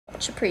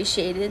Much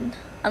appreciated.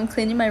 I'm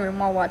cleaning my room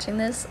while watching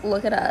this.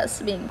 Look at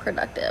us being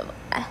productive.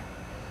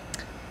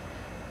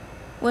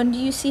 When do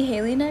you see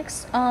Haley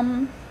next?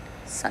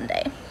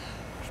 Sunday.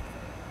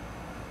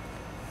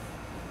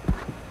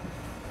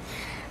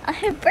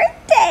 Her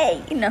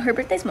birthday! No, her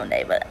birthday's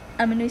Monday, but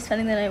I'm gonna be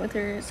spending the night with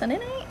her Sunday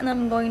night, and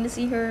I'm going to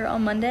see her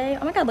on Monday.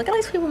 Oh my god, look at all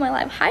these people in my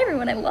life. Hi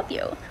everyone, I love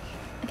you.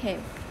 Okay.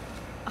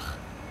 Ugh.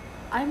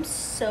 I'm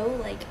so,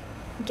 like,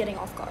 getting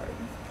off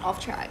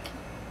track.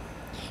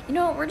 You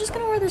know what, we're just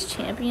gonna wear this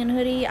Champion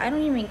hoodie. I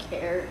don't even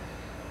care.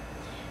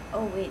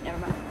 Oh wait, never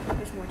mind.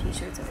 There's more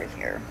t-shirts over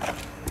here.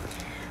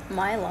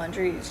 My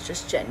laundry is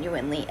just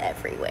genuinely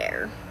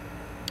everywhere.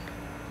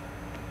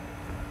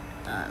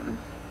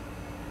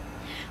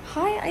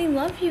 Hi, I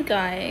love you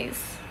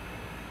guys.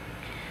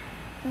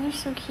 They're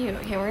so cute.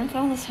 Okay, we're gonna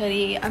throw on this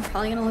hoodie. I'm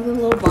probably gonna look a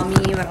little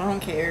bummy, but I don't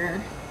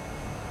care.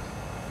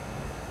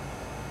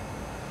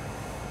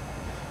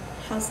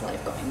 How's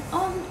life going?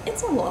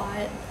 It's a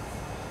lot,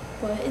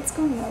 but it's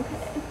going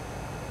okay.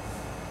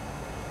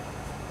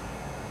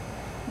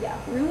 Yeah,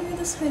 we're gonna wear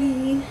this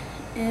hoodie,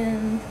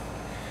 and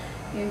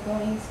you're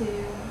going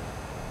to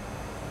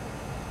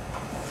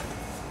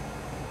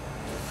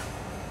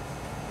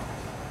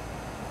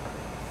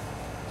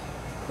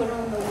put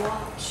on the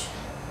watch.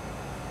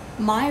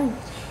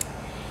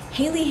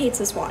 Haley hates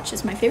this watch.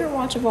 It's my favorite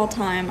watch of all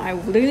time. I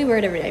literally wear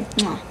it every day.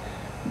 Mwah.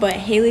 But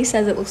Haley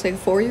says it looks like a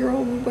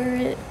 4-year-old would wear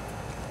it.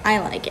 I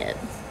like it,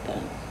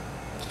 but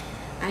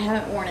I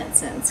haven't worn it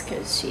since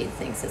because she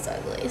thinks it's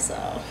ugly,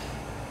 so.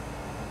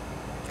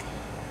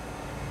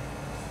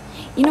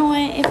 You know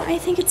what? If I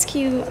think it's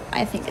cute,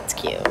 I think it's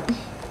cute.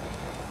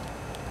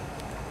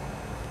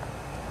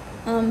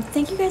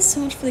 Thank you guys so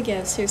much for the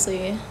gift,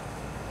 seriously.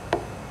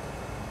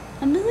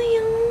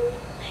 Amelia,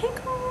 hey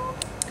girl.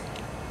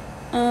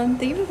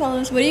 Thank you for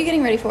followers. What are you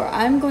getting ready for?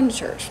 I'm going to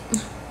church.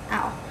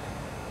 Ow.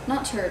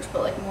 Not church,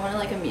 but like more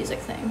like a music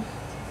thing.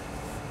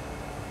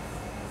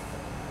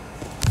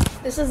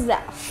 This is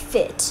that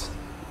fit.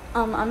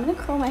 I'm gonna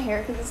curl my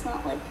hair because it's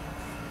not like,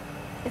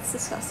 it's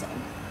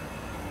disgusting.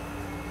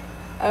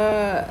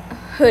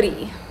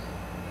 Hoodie.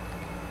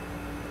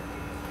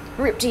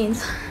 Ripped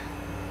jeans.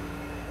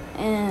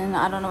 And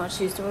I don't know what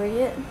shoes to wear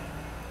yet.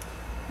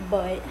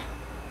 But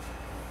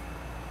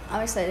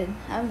I'm excited.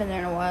 I haven't been there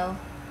in a while.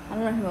 I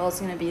don't know who else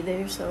is gonna be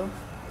there, so.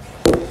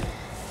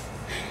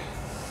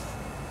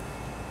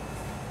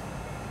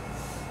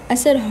 I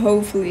said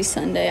hopefully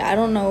Sunday. I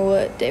don't know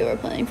what day we're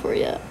planning for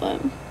yet,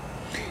 but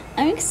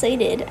I'm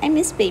excited. I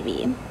miss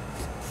baby.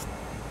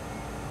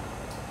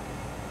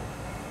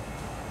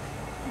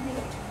 I think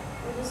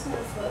we're just gonna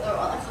throw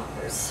on the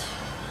Converse.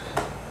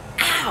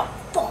 Ow!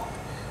 Fuck!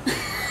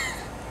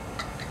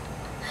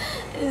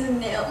 I just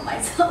nailed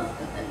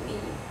myself in the knee.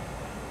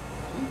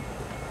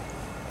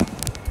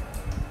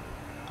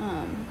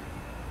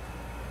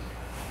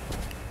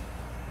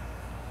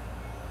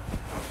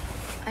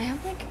 I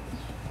have like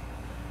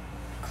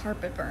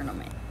carpet burn on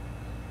my,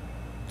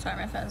 sorry,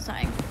 my phone's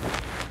dying.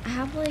 I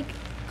have like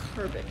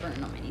carpet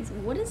burn on my knees.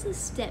 What does this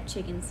step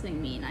chicken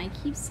thing mean? I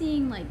keep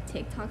seeing like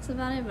TikToks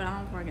about it, but I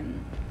don't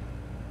fucking,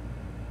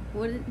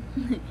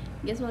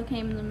 guess what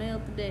came in the mail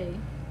today?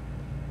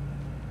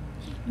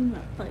 Do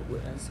not fight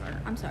with us,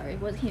 or I'm sorry,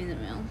 what came in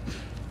the mail?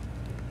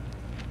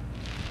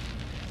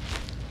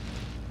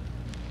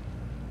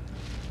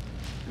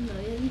 No,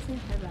 you didn't say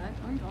hi back.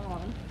 Oh my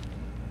god.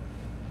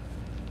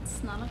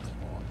 It's not a cult.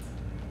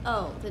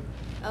 Oh,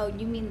 oh,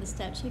 you mean the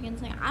step chicken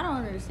thing? I don't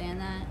understand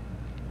that.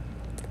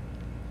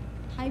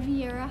 Hi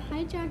Viera.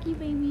 Hi Jackie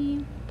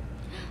baby.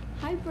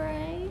 Hi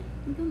Bray.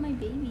 Look at my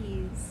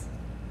babies.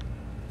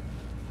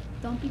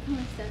 Don't become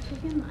a step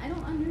chicken? I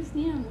don't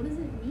understand. What does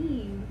it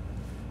mean?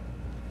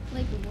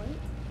 Like what?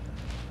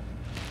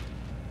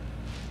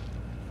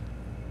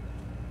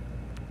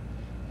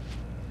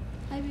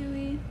 Hi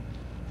Billy.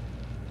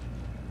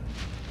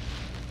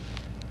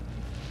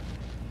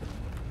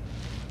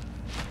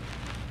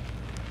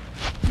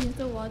 You have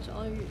to watch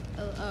all your,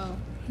 oh.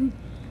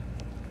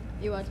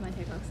 You watch my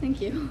TikToks, thank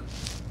you.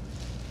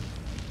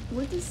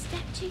 What does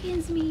step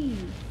chickens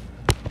mean?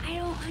 I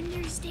don't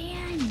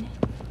understand.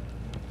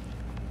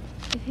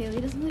 If Haley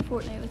doesn't play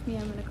Fortnite with me,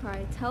 I'm gonna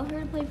cry. Tell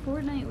her to play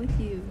Fortnite with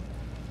you.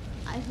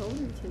 I told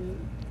her to.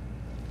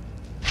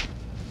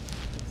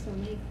 So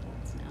many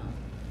cults now.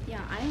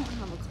 Yeah, I don't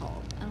have a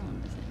cult. I don't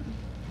understand.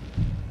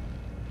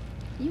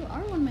 You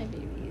are one of my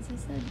babies.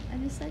 I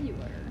just said you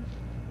were.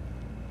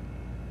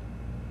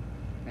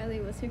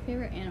 Rylee, what's your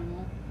favorite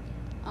animal?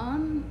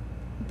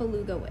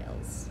 Beluga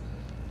whales.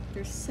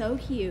 They're so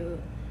cute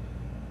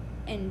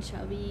and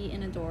chubby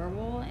and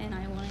adorable, and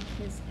I want to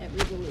kiss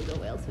every beluga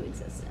whale to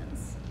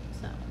existence.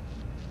 So,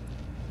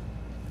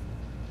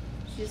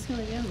 she's just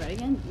gonna get in bed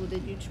again. Well,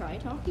 did you try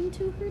talking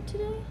to her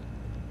today?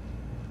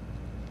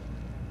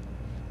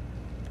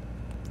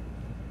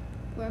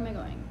 Where am I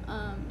going?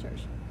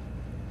 Church.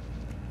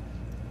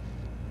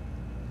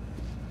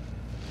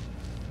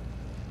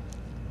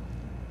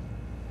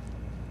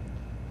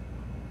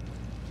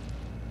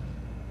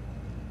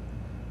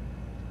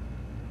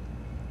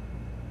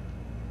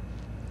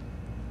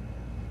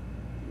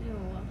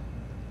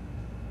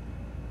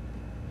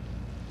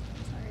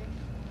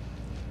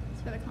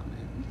 Just got a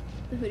comment.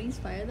 The hoodie's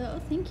fire though.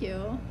 Oh, thank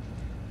you.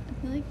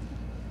 I feel like,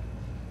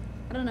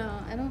 I don't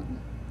know.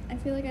 I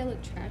feel like I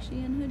look trashy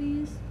in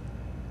hoodies,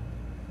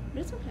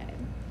 but it's okay.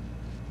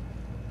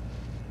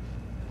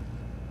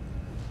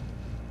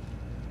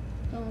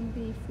 Don't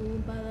be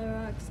fooled by the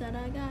rocks that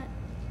I got.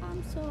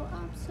 I'm so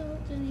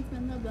Jenny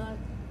from the block.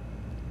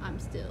 I'm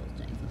still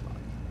Jenny from the block.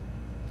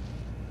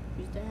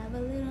 Used to have a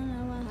little,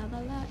 now I have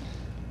a lot.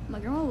 My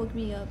grandma woke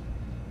me up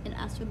and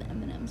asked where the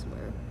M&Ms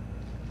were.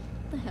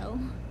 What the hell?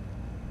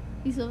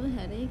 You still have a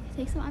headache?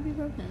 Take some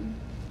ibuprofen.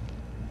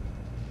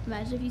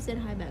 Imagine if you said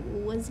hi back.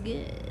 What's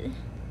good?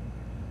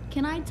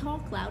 Can I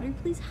talk louder,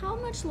 please? How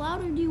much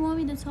louder do you want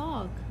me to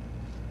talk?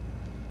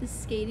 The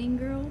skating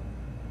girl?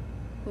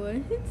 What?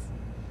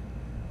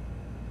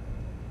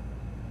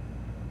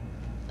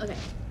 Okay.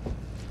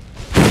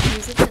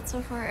 Music hit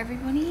so far,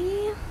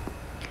 everybody.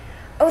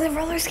 Oh, the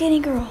roller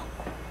skating girl.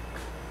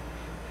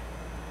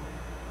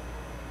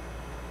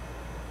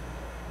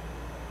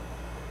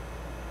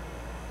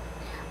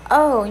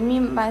 Oh, you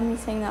mean by me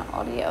saying that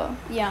audio?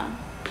 Yeah.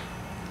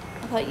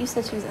 I thought you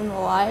said she was in the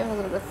live. I was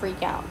going to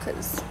freak out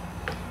because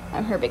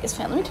I'm her biggest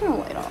fan. Let me turn the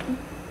light on.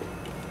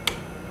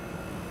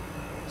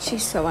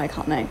 She's so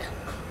iconic.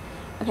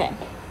 Okay.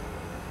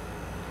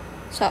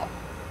 So,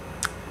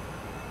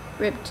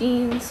 ripped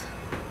jeans,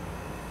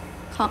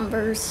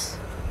 Converse,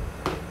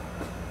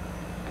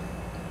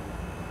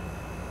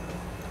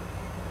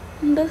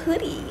 and the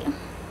hoodie.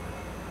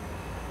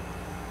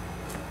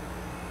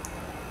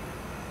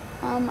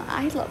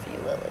 I love you,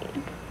 Lily.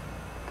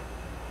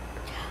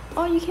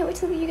 Oh, you can't wait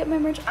till you get my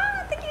merch.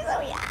 Ah, thank you,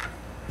 Zoe. Yeah.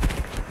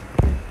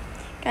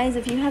 Guys,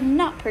 if you have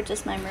not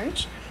purchased my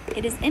merch,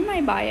 it is in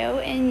my bio,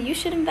 and you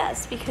should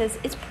invest because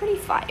it's pretty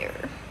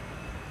fire.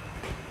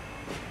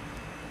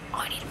 Oh,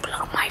 I need to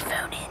plug my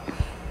phone in.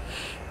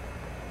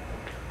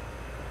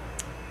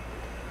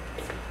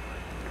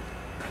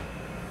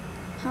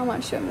 How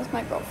much do I miss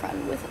my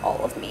girlfriend with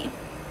all of me?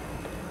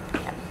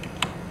 Yeah.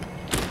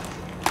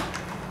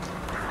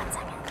 One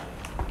second.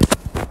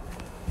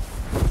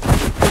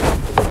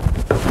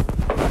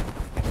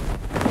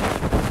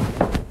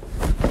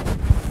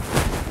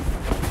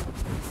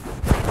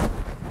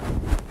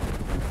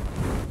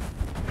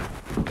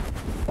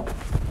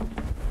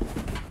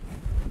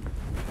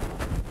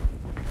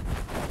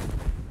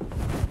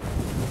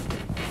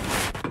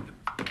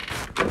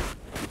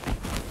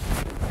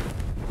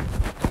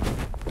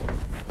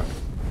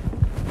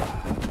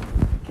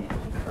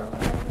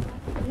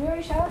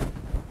 Shower?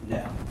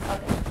 Yeah.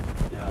 Okay.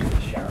 Yeah, I'll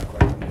just shower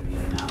quick. I'm gonna be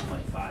in and out in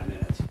like 5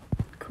 minutes.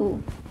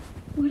 Cool.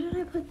 Where did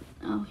I put?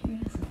 Oh, here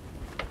it is.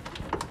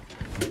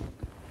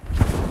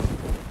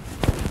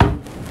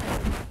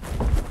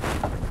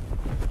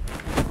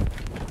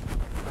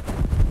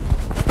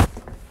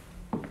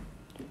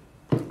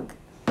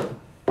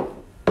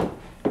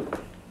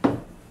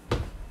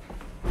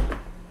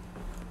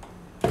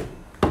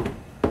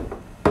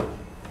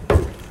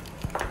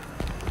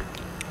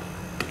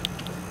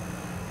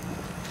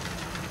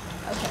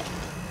 Okay.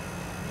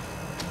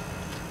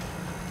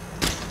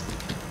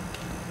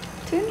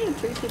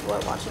 203 people are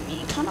watching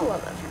me. Kind of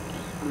love that for me.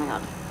 Oh my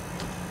god.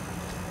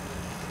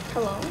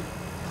 Hello?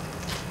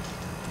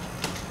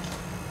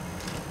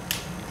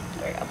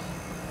 There we go.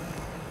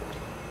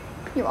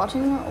 You're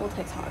watching more old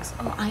TikToks.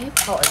 Oh, I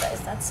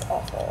apologize. That's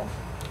awful.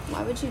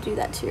 Why would you do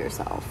that to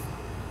yourself?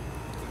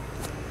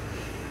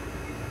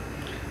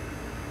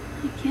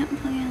 I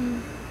can't play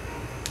in.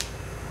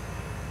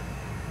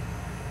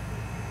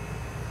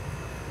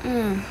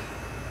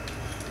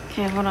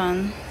 Okay, hold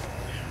on.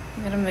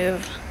 I'm gonna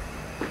move.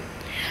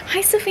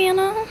 Hi,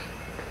 Savannah.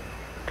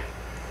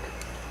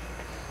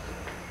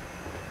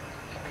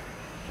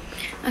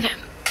 Okay.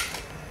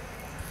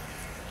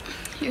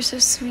 You're so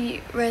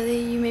sweet,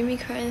 Rylee. You made me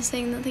cry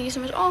saying that. Thank you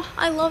so much. Oh,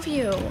 I love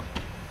you.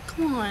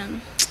 Come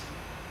on.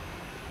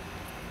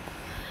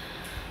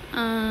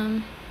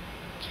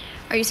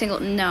 Are you single?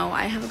 No,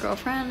 I have a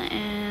girlfriend,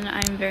 and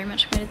I'm very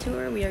much committed to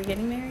her. We are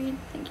getting married.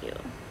 Thank you.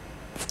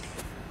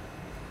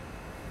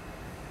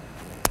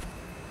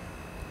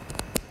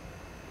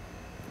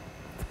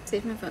 See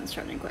if my phone's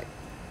charging quick.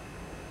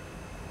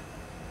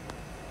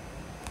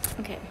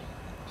 Okay,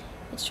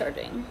 it's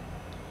charging.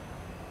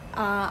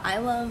 I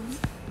love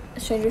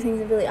Stranger Things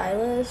and Billie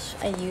Eilish.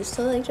 I used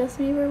to like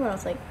Justin Bieber when I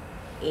was like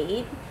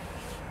 8.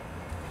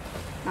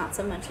 Not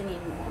so much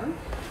anymore.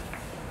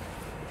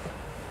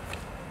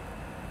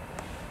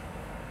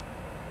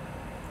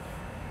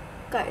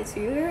 Guys,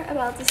 you're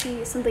about to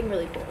see something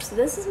really cool. So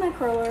this is my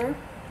curler.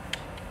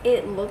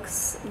 It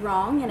looks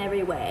wrong in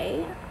every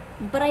way,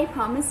 but I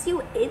promise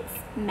you it's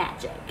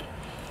magic.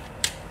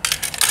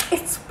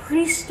 It's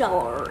pretty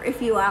stellar,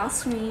 if you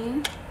ask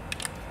me.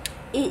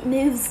 It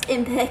moves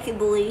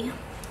impeccably.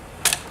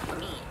 Let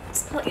me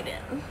just plug it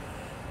in.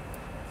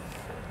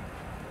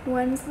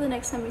 When's the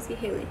next time we see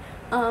Haley?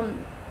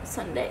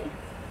 Sunday,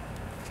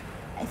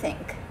 I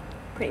think.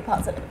 Pretty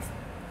positive.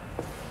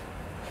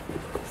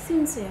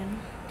 Soon.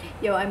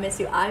 Yo, I miss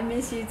you. I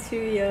miss you too,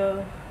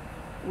 yo.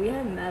 We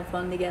had mad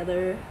fun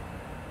together.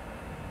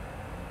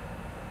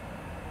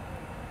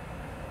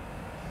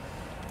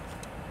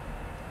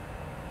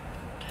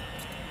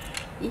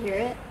 You hear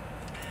it?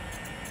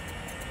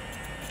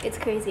 It's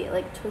crazy. It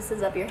like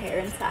twists up your hair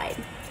inside.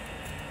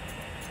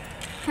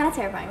 Kind of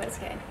terrifying, but it's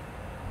okay.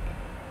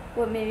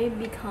 What made me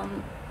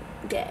become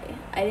gay?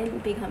 I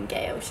didn't become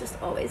gay. I was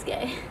just always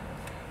gay.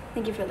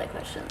 Thank you for that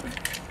question.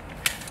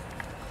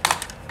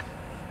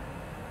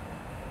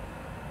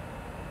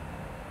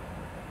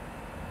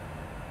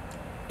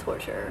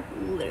 Torture.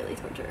 Literally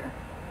torture.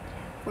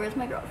 Where's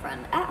my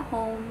girlfriend? At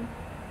home.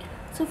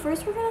 So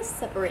first we're gonna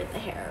separate the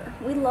hair.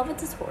 We love a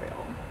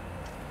tutorial.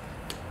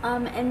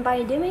 And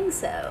by doing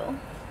so,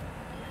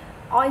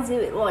 I do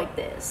it like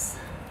this.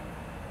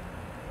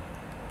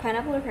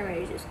 Pineapple or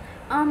cranberry juice?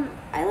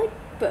 I like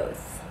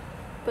both,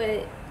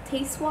 but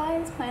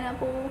taste-wise,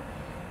 pineapple,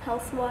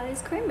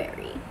 health-wise,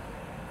 cranberry.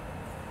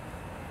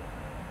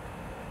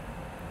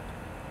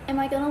 Am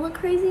I gonna look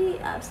crazy?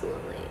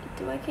 Absolutely.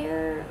 Do I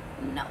care?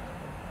 No.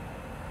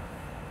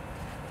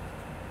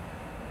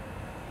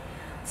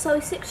 So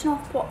section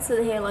off parts of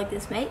the hair like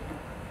this, mate.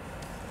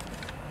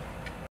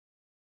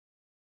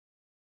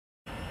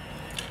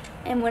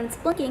 And when it's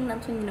blinking,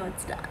 that's when you know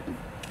it's done.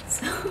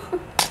 So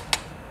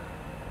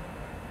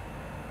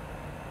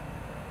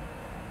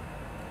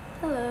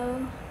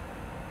hello.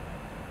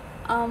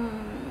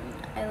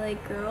 I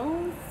like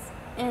girls.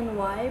 And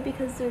why?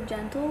 Because they're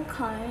gentle,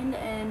 kind,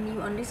 and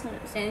you understand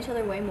each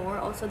other way more.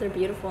 Also, they're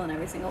beautiful in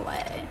every single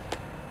way.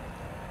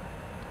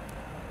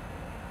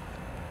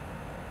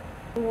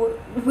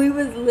 We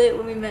was lit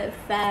when we met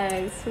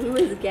fags. We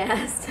was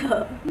gassed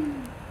up.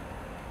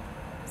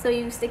 So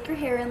you stick your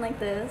hair in like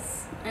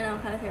this. I know,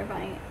 kind of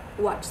terrifying.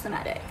 Watch the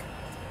magic.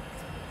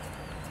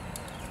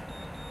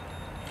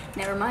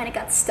 Never mind, it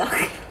got stuck.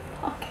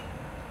 Fuck.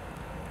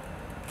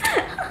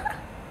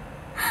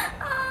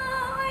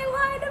 Oh, I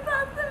lied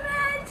about the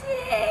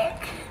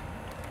magic.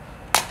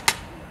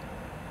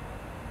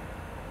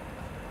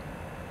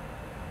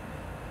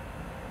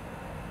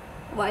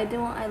 Why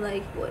don't I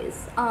like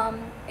boys?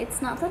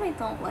 It's not that I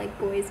don't like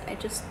boys, I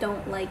just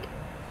don't like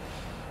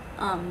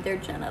their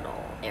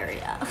genital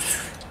area.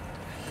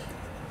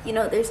 You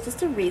know, there's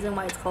just a reason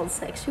why it's called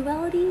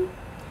sexuality,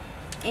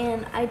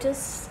 and I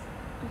just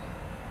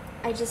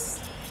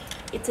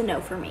it's a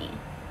no for me.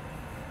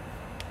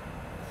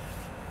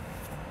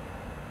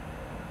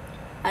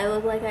 I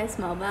look like I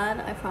smell bad.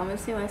 I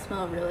promise you I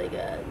smell really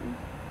good.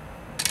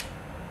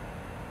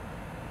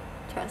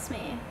 Trust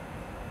me.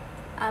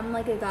 I'm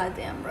like a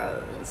goddamn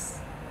rose,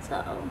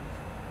 so.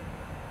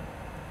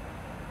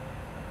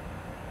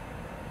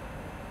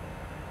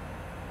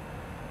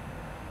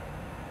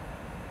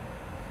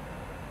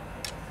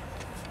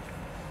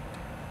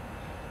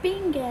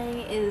 Being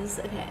gay is,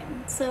 okay,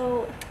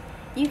 so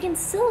you can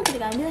still look at a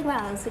guy and be like,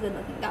 wow, that's a good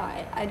looking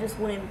guy. I just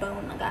wouldn't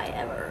bone a guy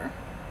ever.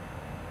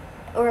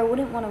 Or I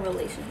wouldn't want a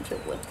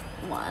relationship with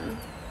one.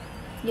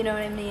 You know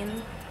what I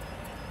mean?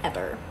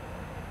 Ever.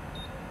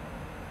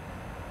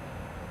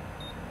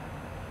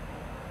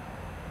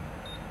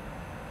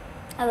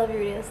 I love your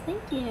videos.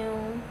 Thank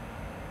you.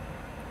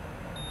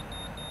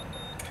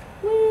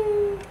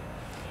 Woo!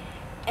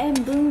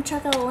 And boom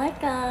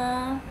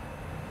chakalaka.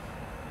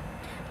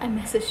 I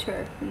messaged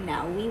her.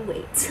 Now we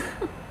wait.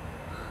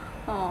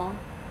 Aw.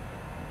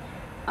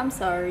 I'm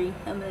sorry,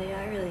 Amelia.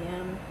 I really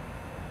am.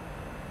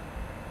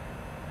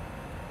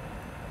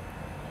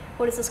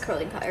 What is this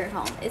curling iron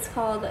called? It's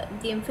called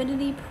the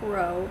Infinity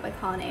Pro by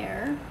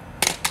Conair.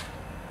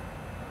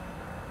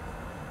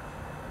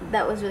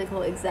 That was really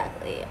cool,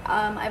 exactly.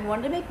 I've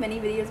wanted to make many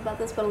videos about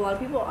this, but a lot of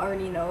people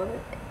already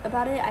know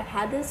about it. I've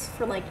had this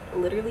for like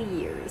literally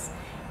years,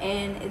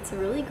 and it's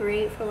really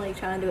great for like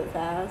trying to do it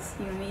fast,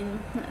 you know what I mean?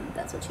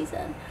 That's what she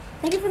said.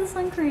 Thank you for the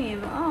sun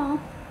cream. Oh.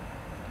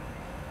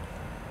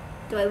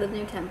 Do I live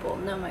near Temple?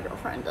 No, my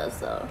girlfriend does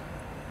though.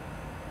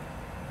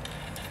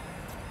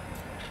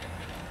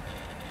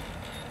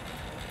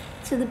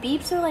 So the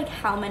beeps are like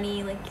how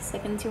many like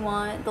seconds you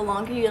want. The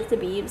longer you have the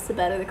beeps, the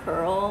better the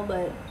curl,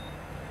 but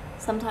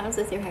sometimes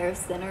if your hair is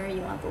thinner,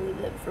 you want to leave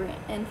it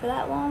in for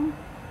that long.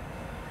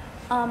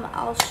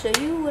 I'll show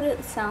you what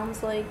it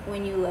sounds like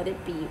when you let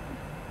it beep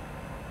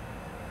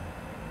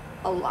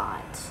a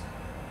lot.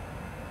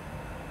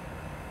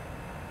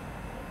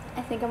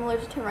 I think I'm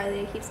allergic to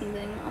Rylee. I keep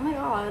sneezing. Oh my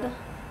god.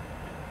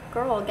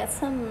 Girl, get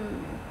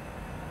some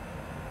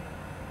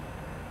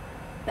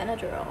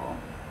Benadryl.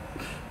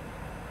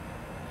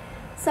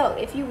 So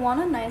if you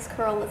want a nice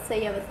curl, let's say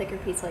you have a thicker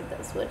piece like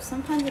this, which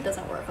sometimes it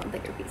doesn't work on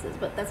thicker pieces,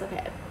 but that's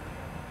okay.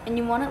 And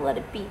you want to let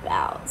it beep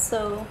out.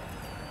 So,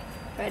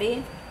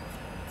 ready?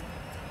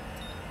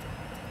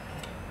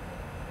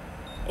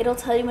 It'll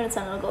tell you when it's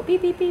done. It'll go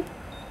beep, beep, beep.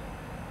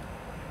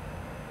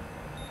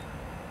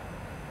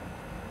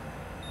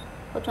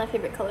 What's my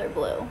favorite color?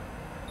 Blue.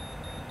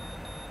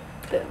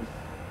 Boom.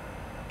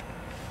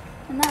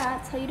 And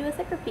that's how you do a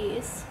thicker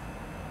piece.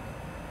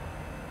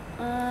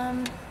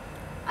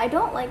 I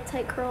don't like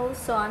tight curls,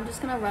 so I'm just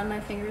gonna run my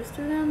fingers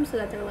through them so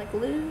that they're like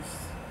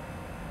loose.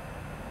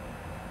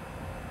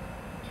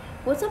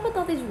 What's up with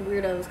all these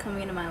weirdos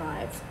coming into my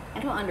life? I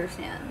don't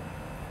understand.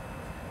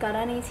 Got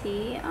any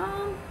tea?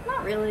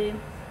 Not really.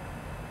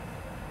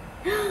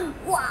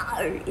 Wow,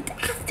 it's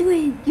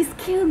Astrid! You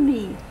scared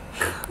me!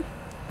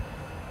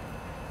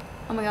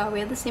 Oh my god, we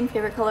have the same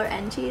favorite color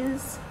and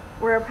cheese.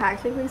 We're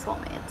practically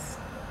soulmates.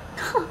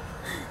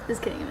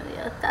 Just kidding,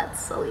 Amelia.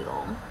 That's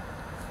illegal.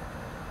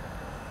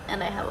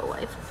 And I have a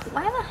wife.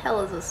 Why the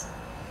hell is this?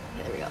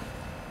 Okay, there we go.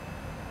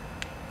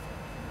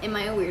 Am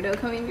I a weirdo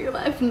coming to your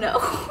life? No.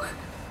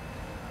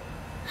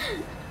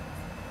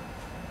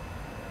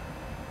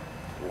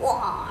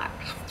 Wow,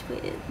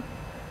 Astrid.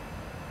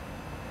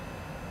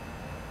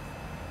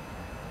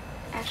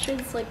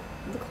 Astrid's like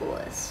the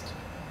coolest.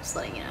 Just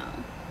letting you know.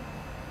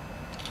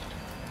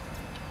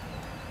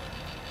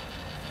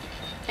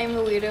 I'm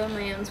a weirdo in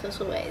my own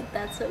special way.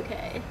 That's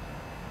okay.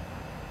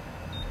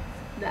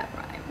 That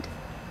rhymed.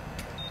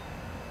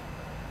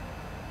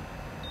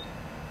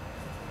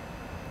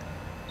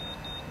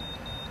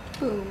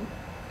 Boom.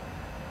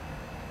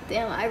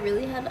 Damn, I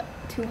really had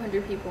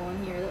 200 people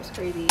in here. That was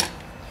crazy.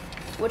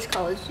 Which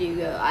college do you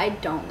go? I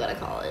don't go to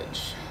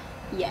college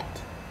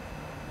yet.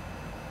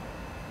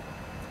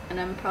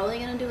 And I'm probably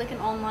gonna do like an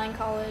online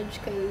college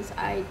because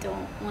I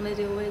don't want to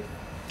deal with.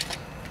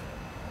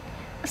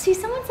 See,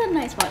 someone said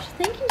nice watch.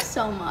 Thank you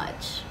so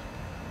much.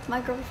 My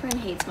girlfriend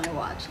hates my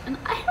watch, and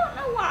I don't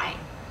know why.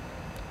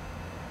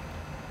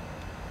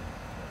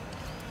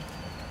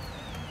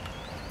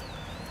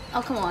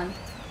 Oh, come on.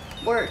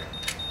 Work.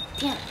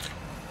 Damn it.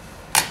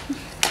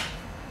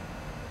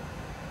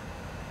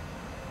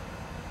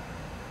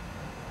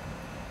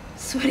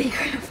 Sweaty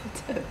grandpa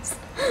toast.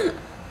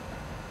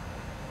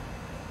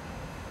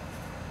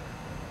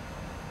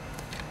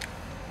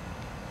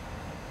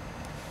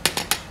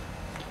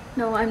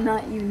 No, I'm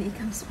not unique,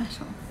 I'm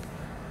special.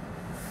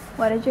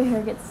 Why did your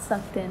hair get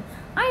sucked in?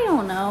 I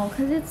don't know,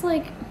 because it's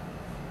like,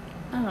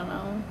 I don't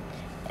know.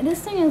 This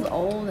thing is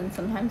old and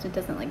sometimes it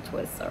doesn't like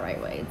twist the right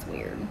way. It's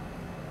weird.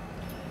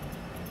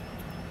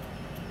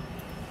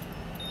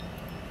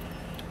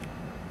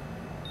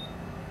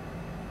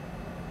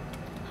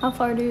 How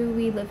far do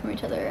we live from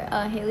each other?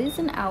 Haley's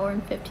an hour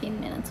and 15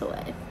 minutes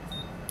away.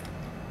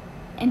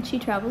 And she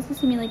travels to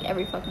see me like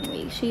every fucking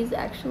week. She's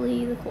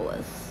actually the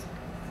coolest.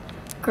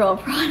 Girl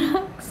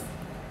products.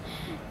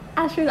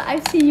 Astrid,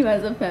 I've seen you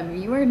as a femme.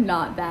 You are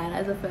not bad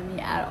as a femme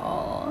at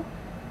all.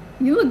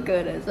 You look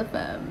good as a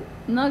femme.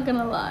 I'm not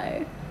gonna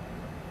lie.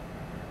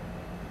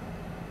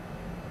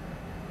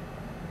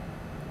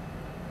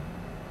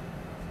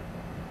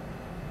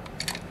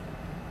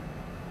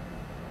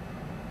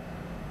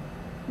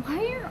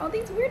 Why are all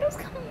these weirdos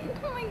coming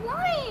into my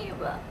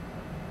life?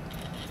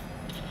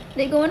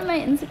 They go into my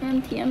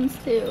Instagram TMs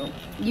too.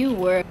 You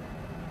were.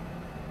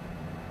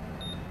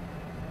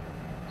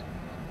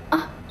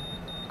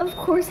 Of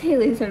course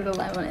Haley started a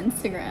live on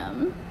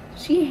Instagram.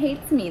 She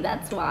hates me,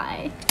 that's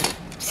why.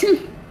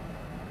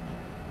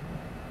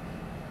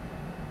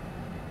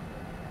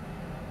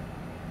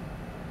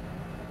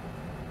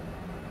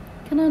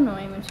 Kinda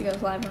annoying when she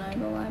goes live when I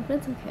go live, but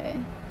it's okay.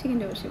 She can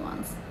do what she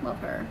wants. Love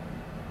her.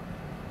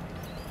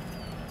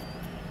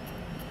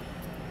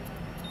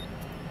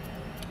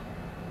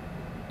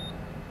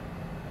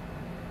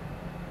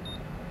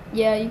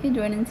 Yeah, you can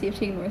join and see if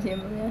she ignores you,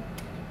 Amelia.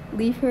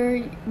 Leave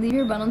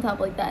your butt on top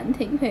like that and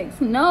take pics.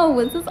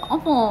 No, this is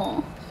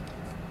awful.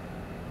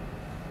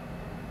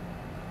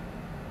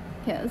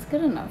 Yeah, it's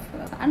good enough for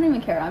that. I don't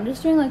even care. I'm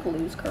just doing like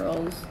loose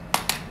curls.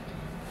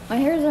 My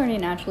hair is already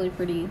naturally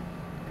pretty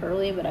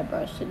curly, but I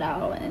brushed it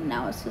out and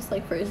now it's just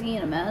like frizzy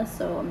and a mess,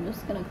 so I'm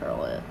just gonna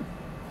curl it.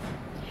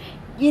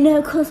 You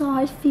know, cause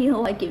I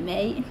feel like it,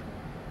 mate.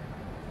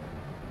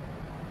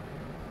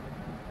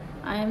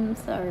 I'm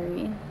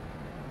sorry.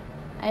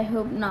 I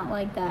hope not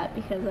like that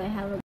because I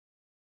have a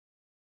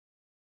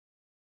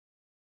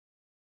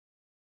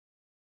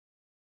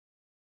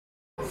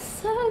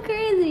so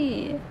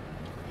crazy.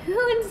 Who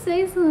would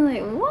say something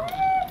like, what?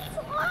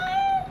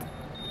 What?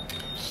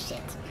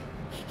 Shit.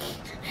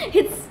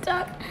 It's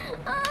stuck.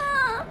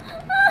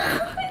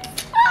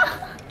 It's stuck.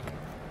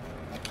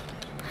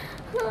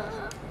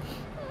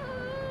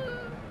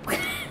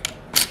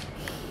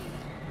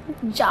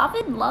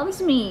 Javid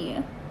loves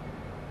me.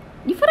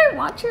 You better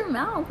watch your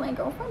mouth. My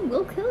girlfriend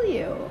will kill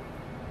you.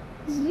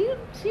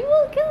 She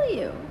will kill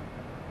you.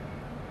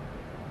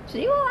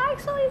 She will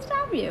actually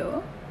stab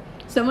you.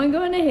 Someone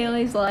go into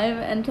Haley's live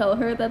and tell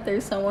her that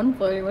there's someone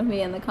flirting with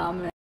me in the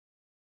comments.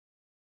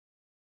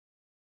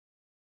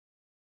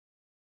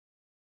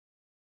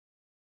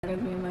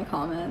 With me in my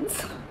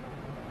comments.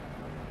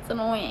 It's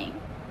annoying.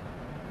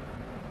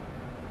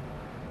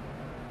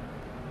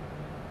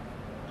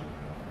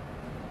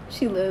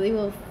 She literally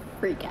will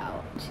freak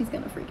out. She's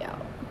gonna freak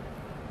out.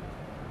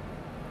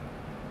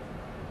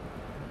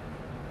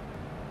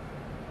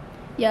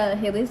 Yeah,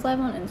 Haley's live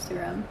on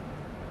Instagram.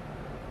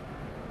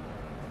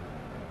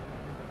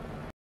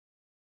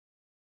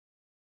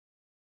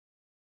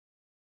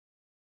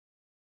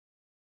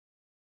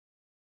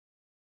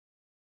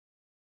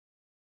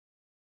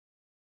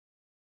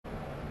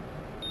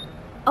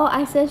 Oh,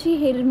 I said she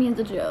hated me as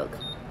a joke.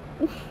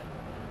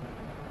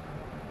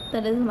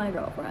 That is my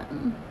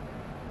girlfriend.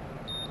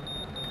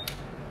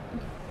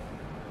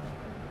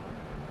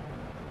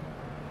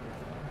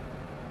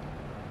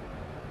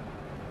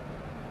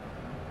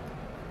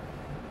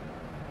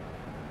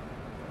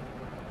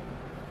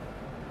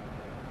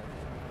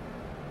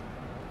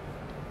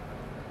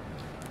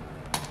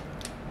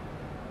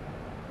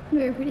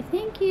 Very pretty.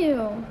 Thank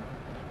you.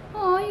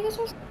 Oh, you guys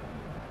are.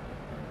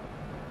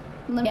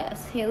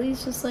 Yes,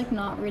 Haley's just like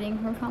not reading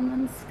her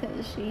comments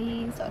because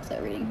she sucks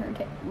at reading her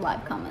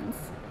live comments.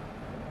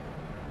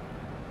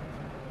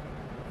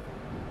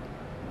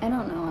 I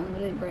don't know. I'm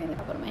literally burning the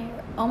crap out of my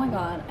hair. Oh my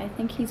god, I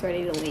think he's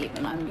ready to leave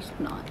and I'm just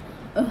not.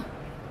 Ugh.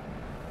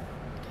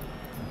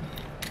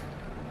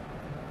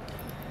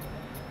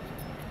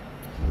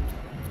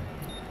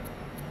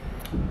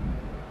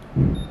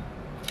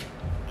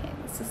 Okay,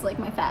 this is like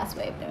my fast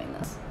way of doing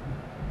this.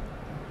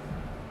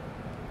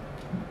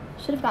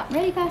 Should have gotten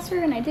ready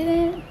faster and I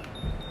didn't.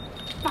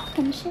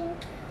 Fucking shit.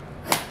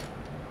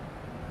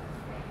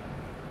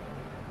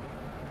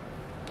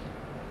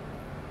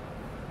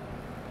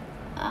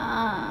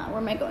 Where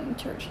am I going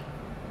to church?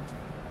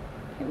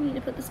 Here, we need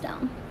to put this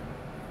down.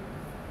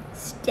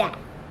 Stat.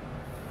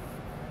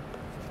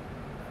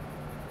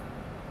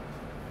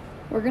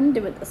 We're gonna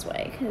do it this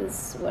way,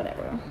 because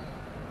whatever.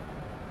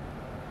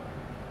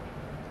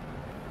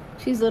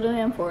 She's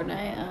literally on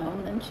Fortnite,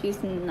 and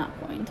she's not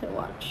going to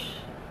watch.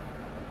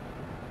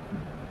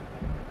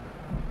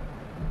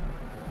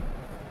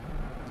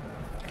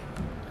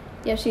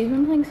 Yeah, she's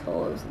been playing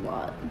solos a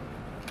lot.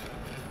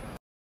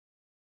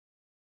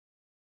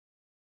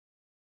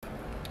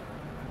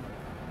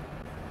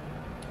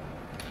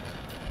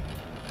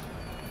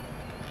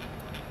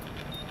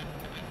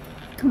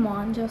 Come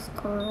on, just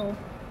curl.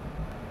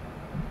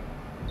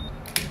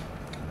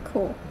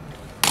 Cool.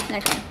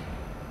 Next one.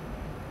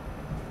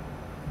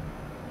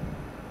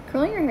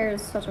 Curling your hair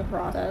is such a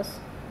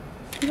process.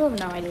 People have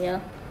no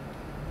idea.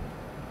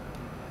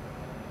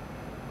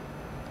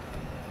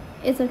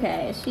 It's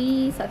okay.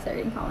 She sucks at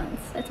reading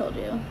comments. I told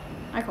you.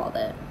 I called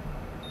it.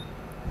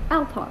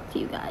 I'll talk to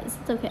you guys.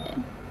 It's okay.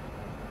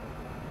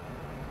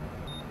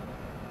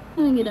 I'm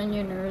gonna get on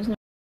your nerves.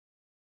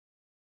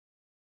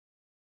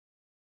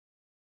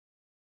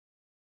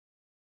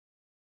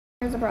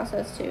 There's a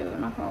process too,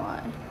 I'm not gonna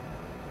lie.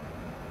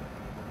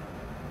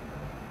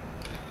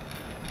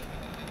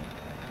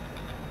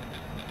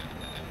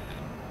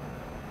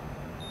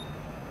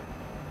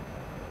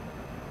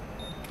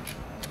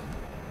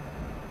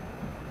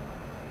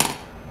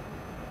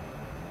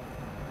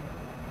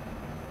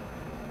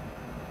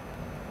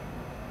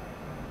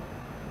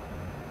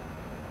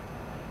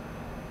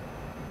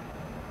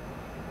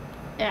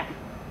 Yeah.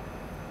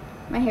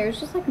 My hair is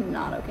just like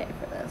not okay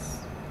for this.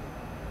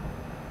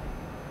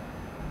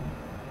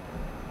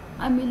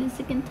 I'm really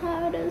sick and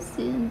tired of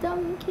seeing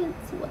dumb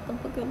kids. What the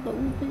fuck are those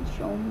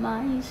bitch on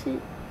my shit?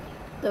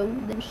 Throw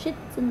them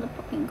shits in the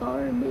fucking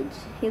garbage.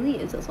 Haley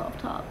is a soft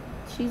top.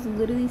 She's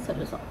literally such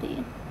a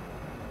softie.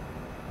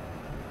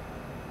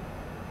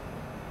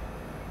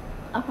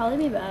 I'll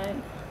probably be back.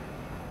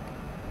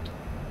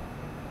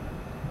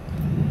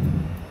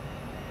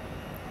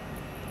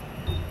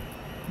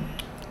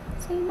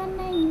 Say my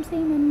name, say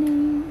my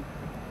name.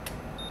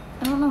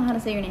 I don't know how to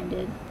say your name,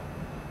 dude.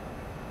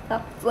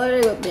 Stop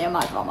flirting with me in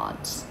my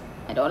comments.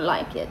 I don't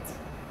like it.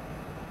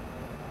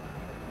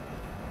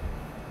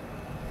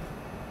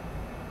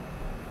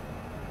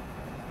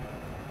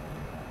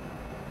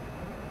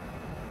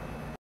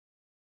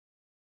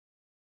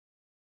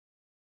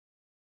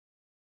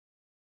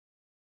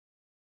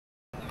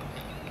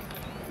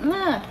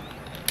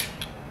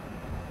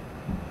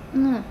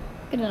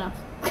 Good enough.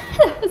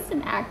 That was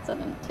an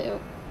accident too.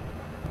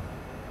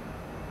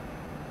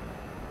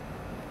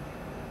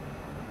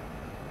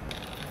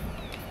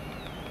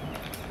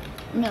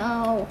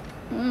 No.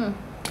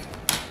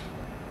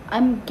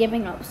 I'm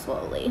giving up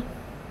slowly.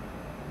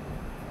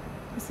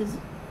 This is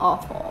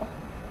awful.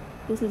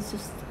 This is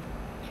just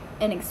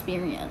an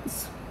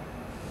experience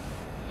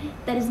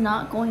that is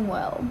not going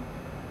well.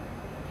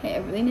 Okay, I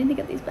really need to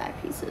get these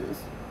back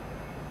pieces.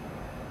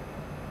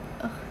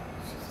 Ugh,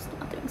 she's just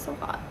not doing so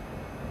hot.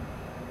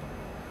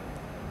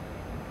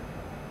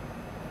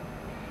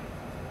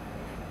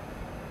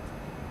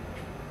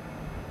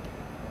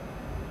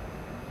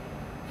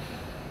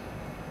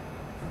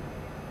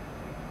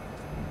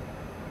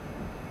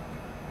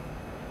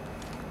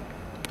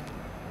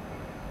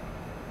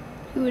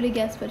 Who would have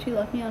guessed, but she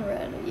left me on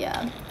red.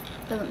 Yeah,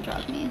 doesn't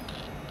shock me.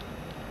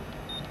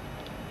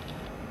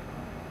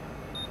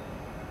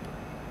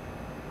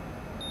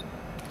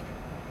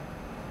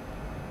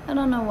 I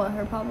don't know what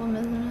her problem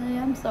is, really.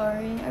 I'm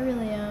sorry. I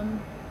really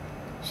am.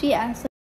 She acts like